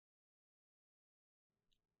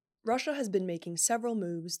Russia has been making several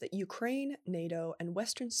moves that Ukraine, NATO, and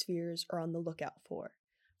Western spheres are on the lookout for.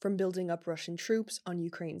 From building up Russian troops on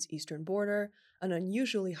Ukraine's eastern border, an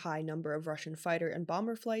unusually high number of Russian fighter and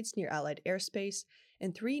bomber flights near Allied airspace,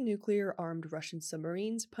 and 3 nuclear-armed Russian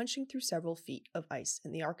submarines punching through several feet of ice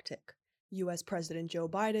in the Arctic. U.S. President Joe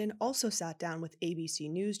Biden also sat down with ABC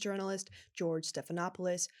News journalist George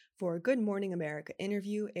Stephanopoulos for a Good Morning America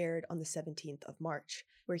interview aired on the 17th of March,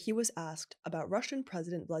 where he was asked about Russian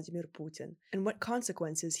President Vladimir Putin and what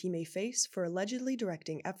consequences he may face for allegedly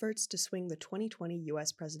directing efforts to swing the 2020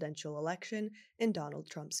 U.S. presidential election in Donald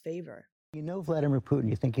Trump's favor. You know Vladimir Putin,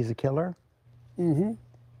 you think he's a killer? Mm-hmm.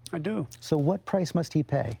 I do. So what price must he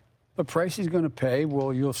pay? The price he's going to pay,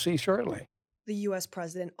 well, you'll see shortly. The U.S.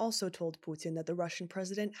 president also told Putin that the Russian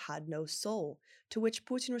president had no soul, to which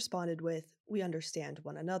Putin responded with, "We understand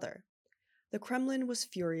one another." The Kremlin was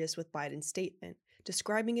furious with Biden's statement,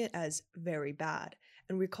 describing it as very bad,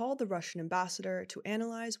 and recalled the Russian ambassador to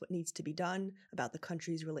analyze what needs to be done about the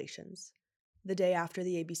country's relations. The day after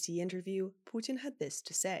the ABC interview, Putin had this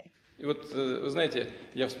to say. И вот, вы знаете,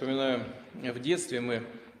 я вспоминаю, в детстве мы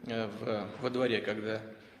во дворе, когда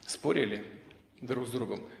спорили друг с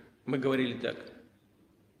другом, мы говорили так: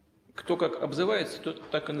 кто как обзывается,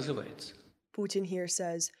 тот так и называется. Putin here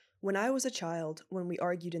says, "When I was a child, when we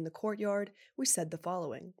argued in the courtyard, we said the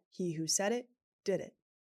following: he who said it, did it."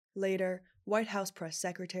 Later, White House Press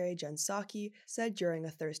Secretary Jen Psaki said during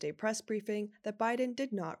a Thursday press briefing that Biden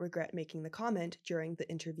did not regret making the comment during the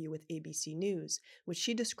interview with ABC News, which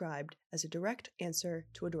she described as a direct answer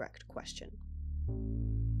to a direct question.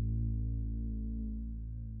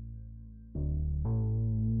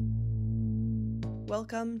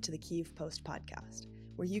 Welcome to the Kyiv Post podcast,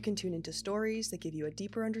 where you can tune into stories that give you a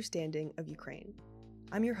deeper understanding of Ukraine.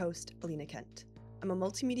 I'm your host, Elina Kent. I'm a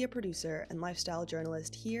multimedia producer and lifestyle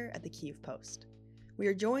journalist here at the Kyiv Post. We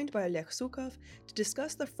are joined by Oleg Sukhov to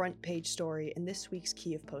discuss the front page story in this week's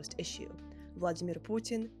Kyiv Post issue, Vladimir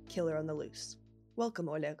Putin, Killer on the Loose. Welcome,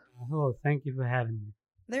 Oleg. Hello, thank you for having me.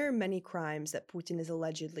 There are many crimes that Putin is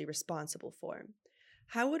allegedly responsible for.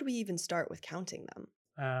 How would we even start with counting them?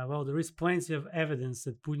 Well, there is plenty of evidence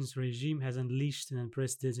that Putin's regime has unleashed an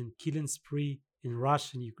unprecedented killing spree in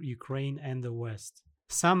Russia, Ukraine, and the West.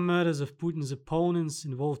 Some murders of Putin's opponents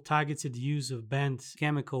involve targeted use of banned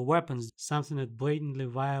chemical weapons, something that blatantly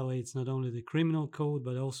violates not only the criminal code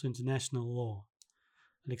but also international law.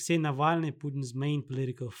 Alexei Navalny, Putin's main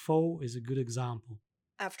political foe, is a good example.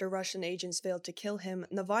 After Russian agents failed to kill him,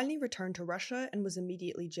 Navalny returned to Russia and was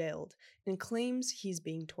immediately jailed, and claims he's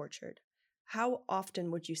being tortured. How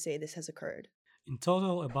often would you say this has occurred? In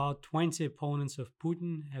total, about 20 opponents of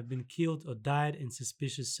Putin have been killed or died in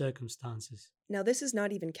suspicious circumstances. Now, this is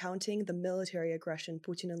not even counting the military aggression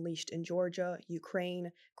Putin unleashed in Georgia,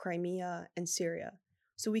 Ukraine, Crimea, and Syria.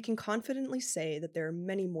 So we can confidently say that there are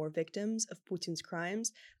many more victims of Putin's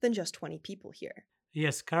crimes than just 20 people here.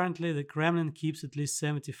 Yes, currently the Kremlin keeps at least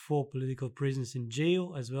 74 political prisoners in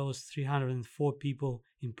jail, as well as 304 people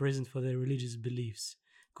imprisoned for their religious beliefs,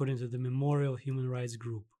 according to the Memorial Human Rights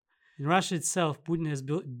Group. In Russia itself, Putin has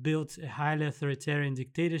built a highly authoritarian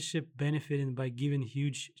dictatorship, benefiting by giving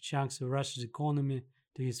huge chunks of Russia's economy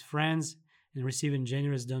to his friends and receiving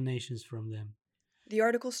generous donations from them. The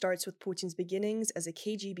article starts with Putin's beginnings as a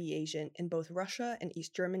KGB agent in both Russia and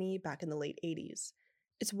East Germany back in the late 80s.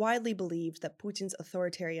 It's widely believed that Putin's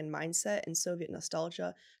authoritarian mindset and Soviet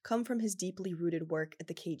nostalgia come from his deeply rooted work at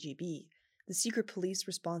the KGB, the secret police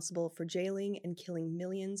responsible for jailing and killing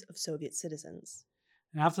millions of Soviet citizens.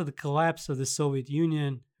 After the collapse of the Soviet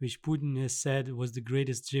Union, which Putin has said was the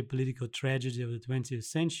greatest geopolitical tragedy of the 20th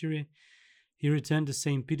century, he returned to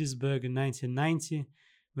St. Petersburg in 1990,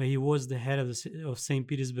 where he was the head of St.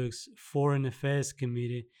 Petersburg's Foreign Affairs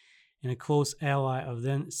Committee and a close ally of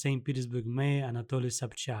then St. Petersburg Mayor Anatoly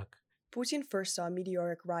Sobchak. Putin first saw a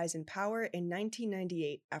meteoric rise in power in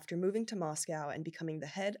 1998 after moving to Moscow and becoming the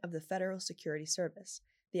head of the Federal Security Service,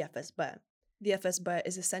 the FSB. The FSB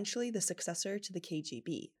is essentially the successor to the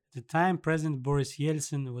KGB. At the time, President Boris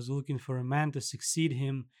Yeltsin was looking for a man to succeed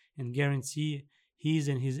him and guarantee his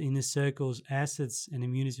and his inner circle's assets and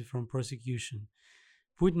immunity from prosecution.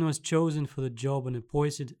 Putin was chosen for the job and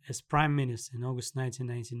appointed as Prime Minister in August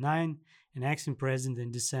 1999 and acting President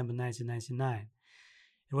in December 1999.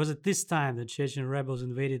 It was at this time that Chechen rebels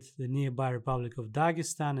invaded the nearby Republic of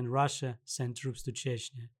Dagestan and Russia sent troops to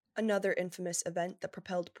Chechnya. Another infamous event that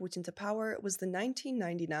propelled Putin to power was the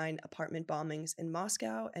 1999 apartment bombings in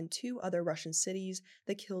Moscow and 2 other Russian cities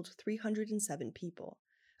that killed 307 people.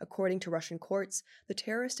 According to Russian courts, the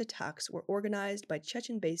terrorist attacks were organized by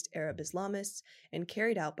Chechen-based Arab Islamists and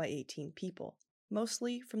carried out by 18 people.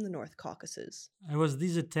 mostly from the North Caucasus. It was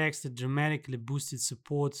these attacks that dramatically boosted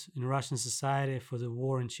support in Russian society for the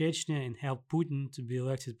war in Chechnya and helped Putin to be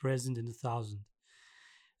elected president in 2000.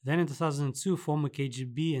 Then in 2002, former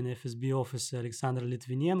KGB and FSB officer Alexander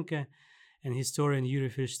Litvinenko and historian Yuri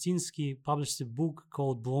Fershtensky published a book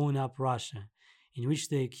called Blowing Up Russia, in which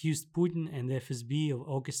they accused Putin and the FSB of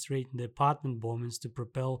orchestrating the apartment bombings to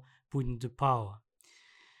propel Putin to power.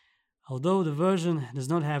 Although the version does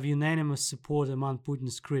not have unanimous support among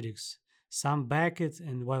Putin's critics, some back it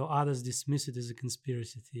and while others dismiss it as a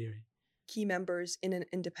conspiracy theory. Key members in an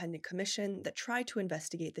independent commission that tried to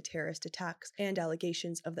investigate the terrorist attacks and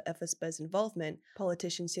allegations of the FSB's involvement,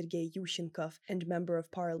 politician Sergei Yushchenkov and Member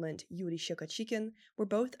of Parliament Yuri Shekotchikin, were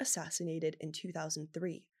both assassinated in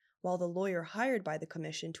 2003, while the lawyer hired by the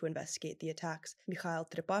commission to investigate the attacks, Mikhail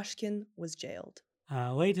Trepashkin, was jailed.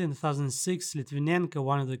 Later in 2006, Litvinenko,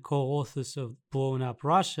 one of the co-authors of Blowing Up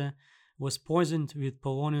Russia, was poisoned with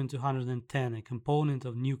polonium-210, a component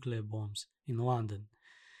of nuclear bombs, in London.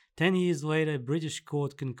 10 years later, a British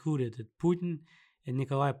court concluded that Putin and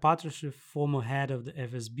Nikolai Patrushev, former head of the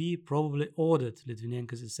FSB, probably ordered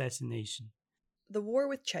Litvinenko's assassination. The war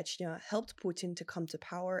with Chechnya helped Putin to come to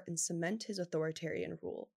power and cement his authoritarian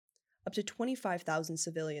rule. Up to 25,000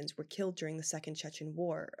 civilians were killed during the Second Chechen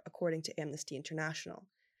War, according to Amnesty International.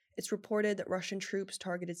 It's reported that Russian troops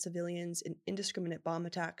targeted civilians in indiscriminate bomb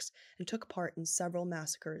attacks and took part in several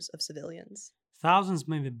massacres of civilians. Thousands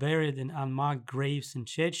may be buried in unmarked graves in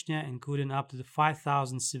Chechnya, including up to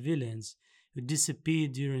 5,000 civilians who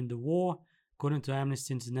disappeared during the war, according to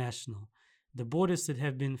Amnesty International. The bodies that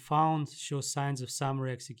have been found show signs of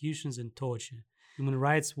summary executions and torture. Human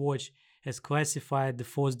Rights Watch has classified the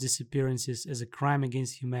forced disappearances as a crime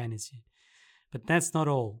against humanity. But that's not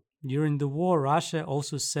all. During the war, Russia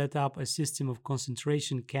also set up a system of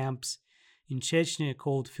concentration camps in Chechnya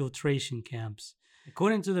called filtration camps.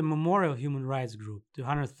 According to the Memorial Human Rights Group,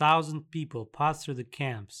 200,000 people passed through the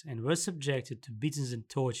camps and were subjected to beatings and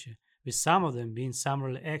torture, with some of them being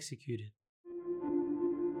summarily executed.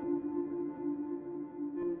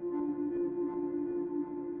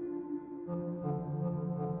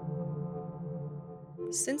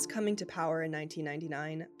 Since coming to power in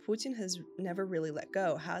 1999, Putin has never really let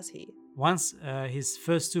go, has he? Once his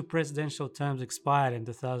first two presidential terms expired in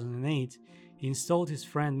 2008, he installed his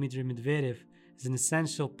friend Dmitry Medvedev as an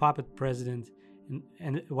essential puppet president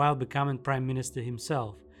and while becoming prime minister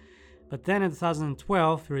himself. But then in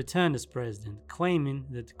 2012, he returned as president, claiming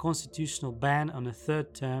that the constitutional ban on a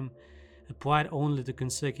third term applied only to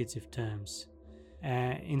consecutive terms.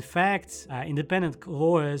 In fact, independent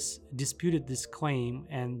lawyers disputed this claim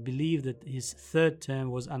and believed that his third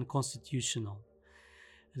term was unconstitutional.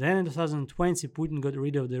 Then in 2020, Putin got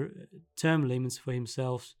rid of the term limits for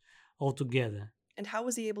himself altogether. And how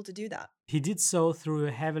was he able to do that? He did so through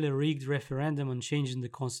a heavily rigged referendum on changing the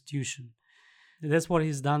constitution. That's what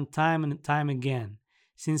he's done time and time again.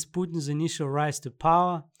 Since Putin's initial rise to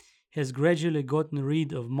power, he has gradually gotten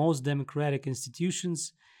rid of most democratic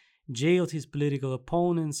institutions, jailed his political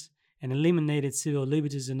opponents, and eliminated civil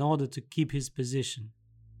liberties in order to keep his position.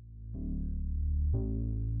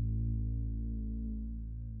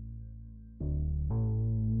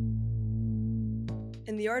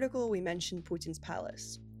 In the article, we mentioned Putin's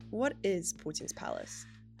palace. What is Putin's palace?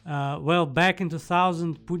 Well, back in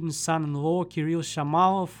 2000, Putin's son-in-law, Kirill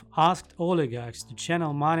Shamalov, asked oligarchs to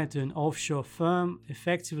channel money to an offshore firm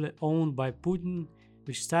effectively owned by Putin,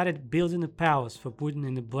 which started building a palace for Putin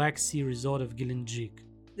in the Black Sea resort of Gelendzhik.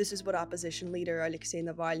 This is what opposition leader Alexei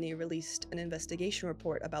Navalny released an investigation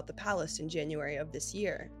report about the palace in January of this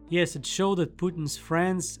year. Yes, it showed that Putin's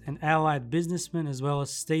friends and allied businessmen, as well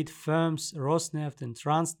as state firms Rosneft and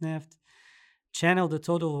Transneft, channeled a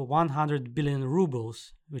total of 100 billion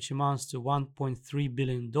rubles, which amounts to $1.3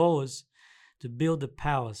 billion, to build the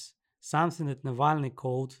palace, something that Navalny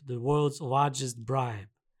called the world's largest bribe.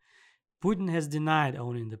 Putin has denied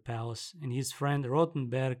owning the palace, and his friend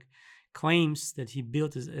Rothenberg claims that he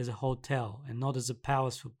built it as a hotel and not as a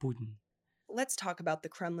palace for Putin. Let's talk about the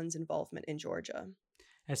Kremlin's involvement in Georgia.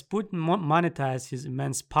 As Putin monetized his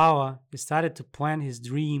immense power, he started to plan his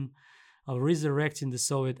dream of resurrecting the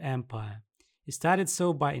Soviet Empire. He started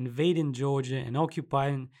so by invading Georgia and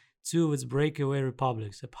occupying two of its breakaway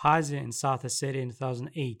republics, Abkhazia and South Ossetia, in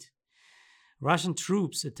 2008. Russian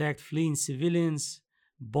troops attacked fleeing civilians,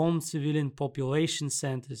 bombed civilian population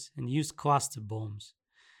centers, and used cluster bombs.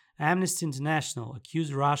 Amnesty International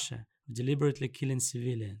accused Russia of deliberately killing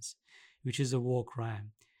civilians, which is a war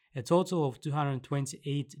crime. A total of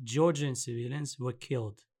 228 Georgian civilians were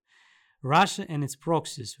killed. Russia and its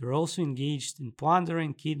proxies were also engaged in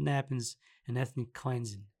plundering, kidnappings, and ethnic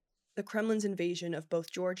cleansing. The Kremlin's invasion of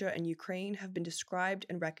both Georgia and Ukraine have been described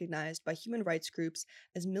and recognized by human rights groups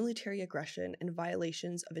as military aggression and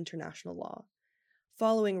violations of international law.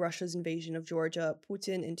 Following Russia's invasion of Georgia,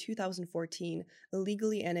 Putin in 2014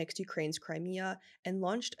 illegally annexed Ukraine's Crimea and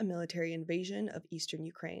launched a military invasion of eastern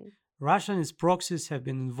Ukraine. Russia and its proxies have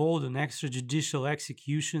been involved in extrajudicial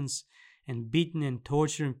executions and beaten and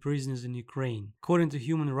torturing prisoners in Ukraine, according to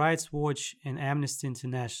Human Rights Watch and Amnesty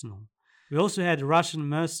International. We also had Russian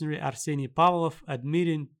mercenary Arseny Pavlov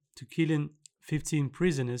admitting to killing 15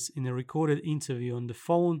 prisoners in a recorded interview on the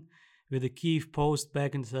phone with the Kyiv Post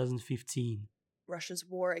back in 2015. Russia's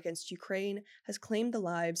war against Ukraine has claimed the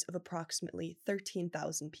lives of approximately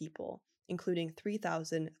 13,000 people, including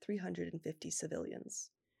 3,350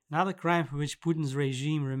 civilians. Another crime for which Putin's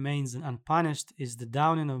regime remains unpunished is the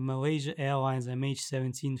downing of Malaysia Airlines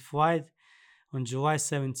MH17 flight on July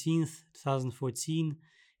 17, 2014,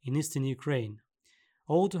 in eastern Ukraine.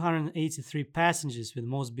 All 283 passengers, with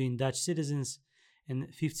most being Dutch citizens,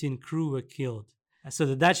 and 15 crew were killed. So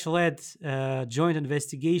the Dutch-led joint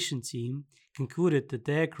investigation team concluded that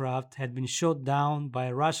the aircraft had been shot down by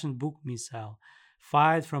a Russian Buk missile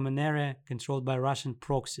fired from an area controlled by Russian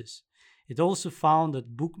proxies. It also found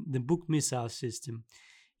that the Buk missile system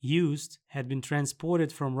used had been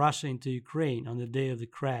transported from Russia into Ukraine on the day of the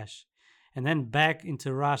crash, and then back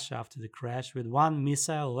into Russia after the crash with one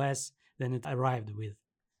missile less than it arrived with.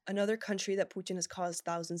 Another country that Putin has caused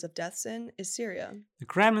thousands of deaths in is Syria. The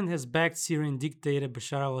Kremlin has backed Syrian dictator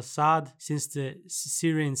Bashar al-Assad since the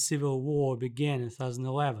Syrian civil war began in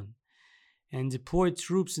 2011 and deployed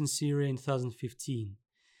troops in Syria in 2015.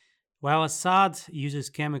 While Assad uses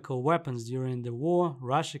chemical weapons during the war,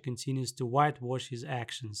 Russia continues to whitewash his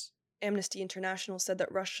actions. Amnesty International said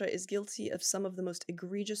that Russia is guilty of some of the most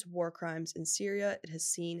egregious war crimes in Syria it has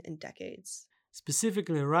seen in decades.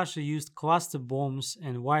 Specifically, Russia used cluster bombs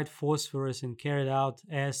and white phosphorus and carried out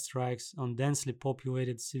airstrikes on densely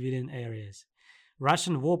populated civilian areas.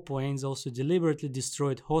 Russian warplanes also deliberately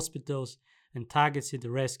destroyed hospitals and targeted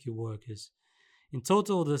rescue workers. In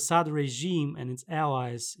total, the Assad regime and its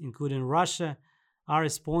allies, including Russia, are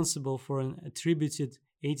responsible for an attributed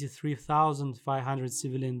 83,500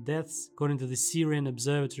 civilian deaths, according to the Syrian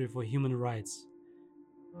Observatory for Human Rights.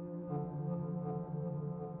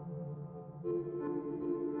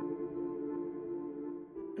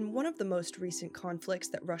 And one of the most recent conflicts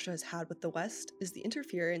that Russia has had with the West is the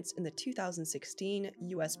interference in the 2016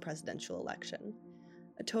 US presidential election.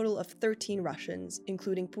 A total of 13 Russians,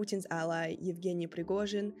 including Putin's ally Yevgeny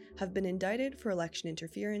Prigozhin, have been indicted for election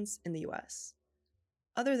interference in the US.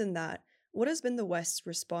 Other than that, what has been the West's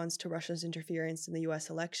response to Russia's interference in the US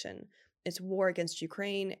election, its war against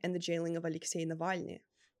Ukraine, and the jailing of Alexei Navalny?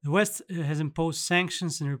 The West has imposed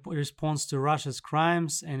sanctions in response to Russia's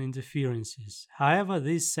crimes and interferences. However,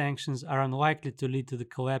 these sanctions are unlikely to lead to the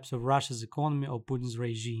collapse of Russia's economy or Putin's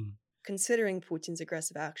regime. Considering Putin's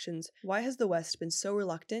aggressive actions, why has the West been so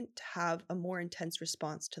reluctant to have a more intense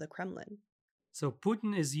response to the Kremlin? So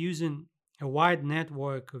Putin is using a wide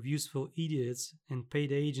network of useful idiots and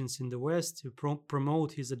paid agents in the West to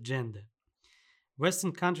promote his agenda.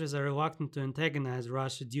 Western countries are reluctant to antagonize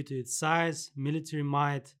Russia due to its size, military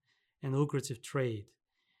might, and lucrative trade.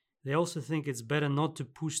 They also think it's better not to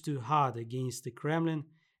push too hard against the Kremlin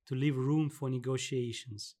to leave room for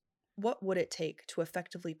negotiations. What would it take to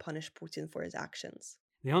effectively punish Putin for his actions?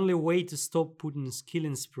 The only way to stop Putin's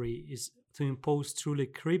killing spree is to impose truly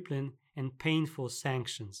crippling and painful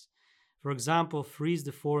sanctions. For example, freeze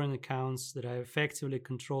the foreign accounts that are effectively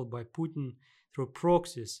controlled by Putin through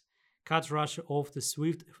proxies, cut Russia off the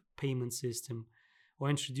SWIFT payment system, or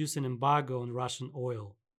introduce an embargo on Russian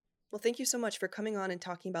oil. Well, thank you so much for coming on and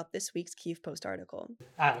talking about this week's Kyiv Post article.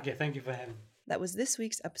 Okay, thank you for having me. That was this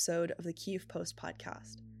week's episode of the Kyiv Post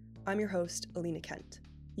podcast. I'm your host, Elina Kent.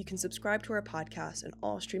 You can subscribe to our podcast on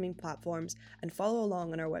all streaming platforms and follow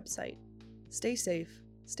along on our website. Stay safe,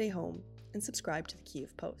 stay home, and subscribe to the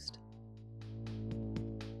Kyiv Post.